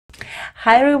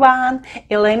Hi everyone,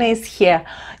 Elena is here.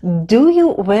 Do you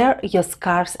wear your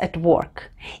scarves at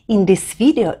work? In this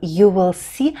video, you will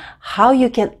see how you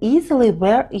can easily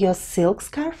wear your silk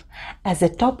scarf as a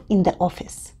top in the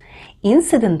office.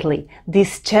 Incidentally,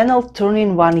 this channel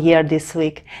turning 1 year this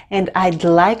week, and I'd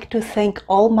like to thank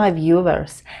all my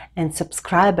viewers and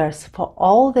subscribers for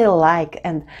all their like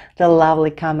and the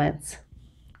lovely comments.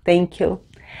 Thank you.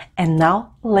 And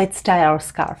now let's tie our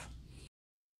scarf.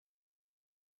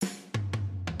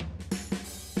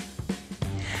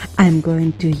 I'm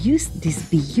going to use this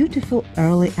beautiful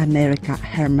early America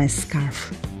Hermes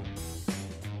scarf.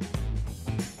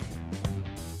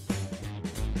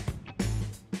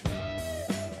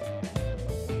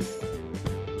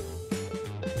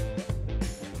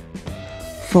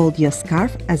 Fold your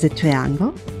scarf as a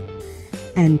triangle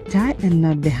and tie a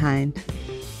knot behind.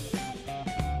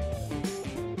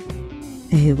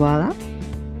 Et voila!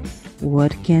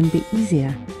 What can be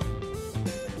easier?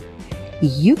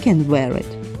 You can wear it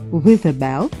with a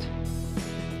belt.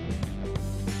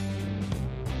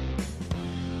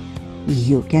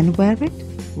 You can wear it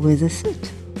with a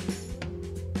suit.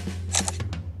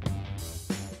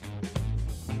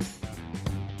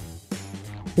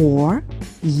 Or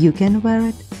you can wear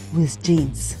it with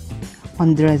jeans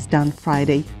on Dress Down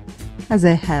Friday, as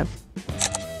I have.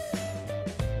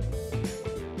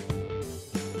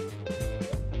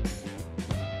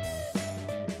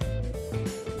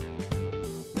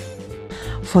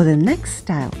 For the next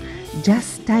style,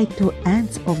 just tie two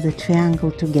ends of the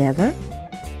triangle together .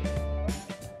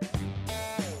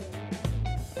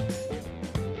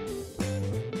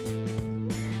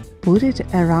 Put it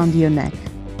around your neck.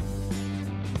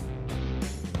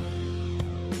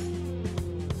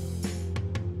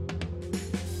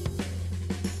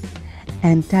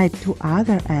 And tie two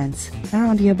other ends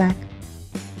around your back.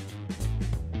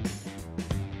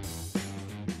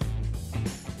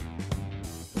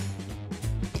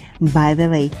 By the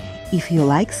way, if you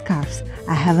like scarves,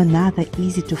 I have another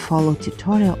easy to follow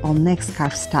tutorial on neck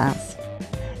scarf styles,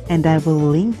 and I will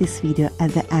link this video at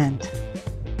the end.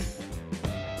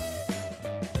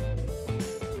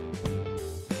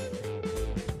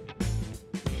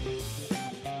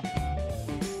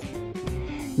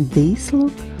 These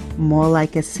look more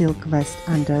like a silk vest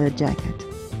under a jacket.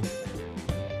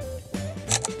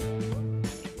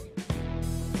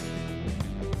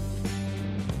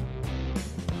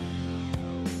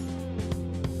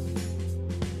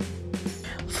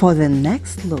 For the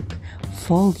next look,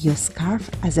 fold your scarf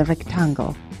as a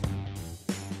rectangle.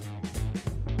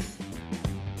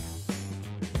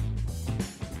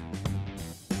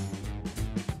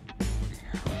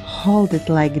 Hold it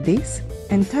like this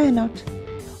and tie a knot,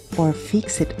 or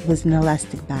fix it with an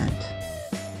elastic band.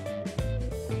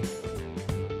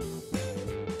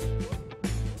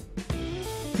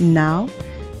 Now,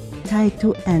 tie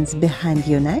two ends behind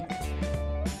your neck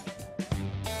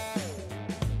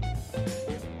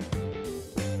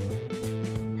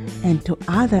and two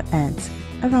other ends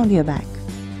around your back.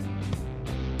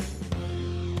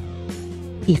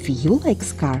 If you like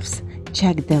scarves,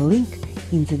 check the link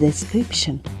in the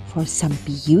description for some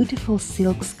beautiful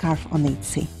silk scarf on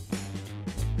Eatsy.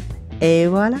 Et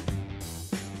voila!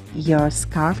 Your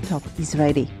scarf top is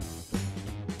ready.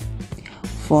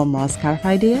 For more scarf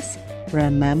ideas,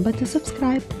 remember to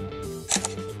subscribe.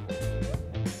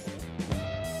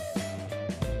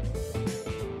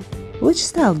 Which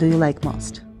style do you like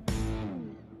most?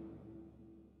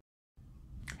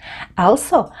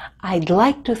 Also, I'd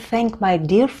like to thank my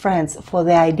dear friends for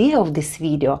the idea of this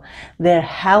video, their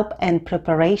help and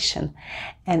preparation,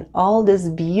 and all these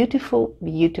beautiful,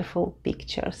 beautiful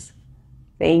pictures.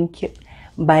 Thank you.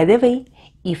 By the way,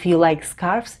 if you like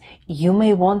scarves, you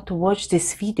may want to watch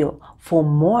this video for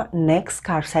more neck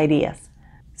scarves ideas.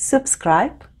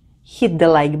 Subscribe, hit the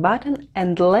like button,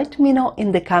 and let me know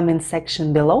in the comment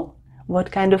section below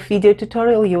what kind of video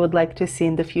tutorial you would like to see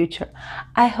in the future.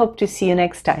 I hope to see you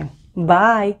next time.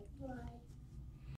 Bye!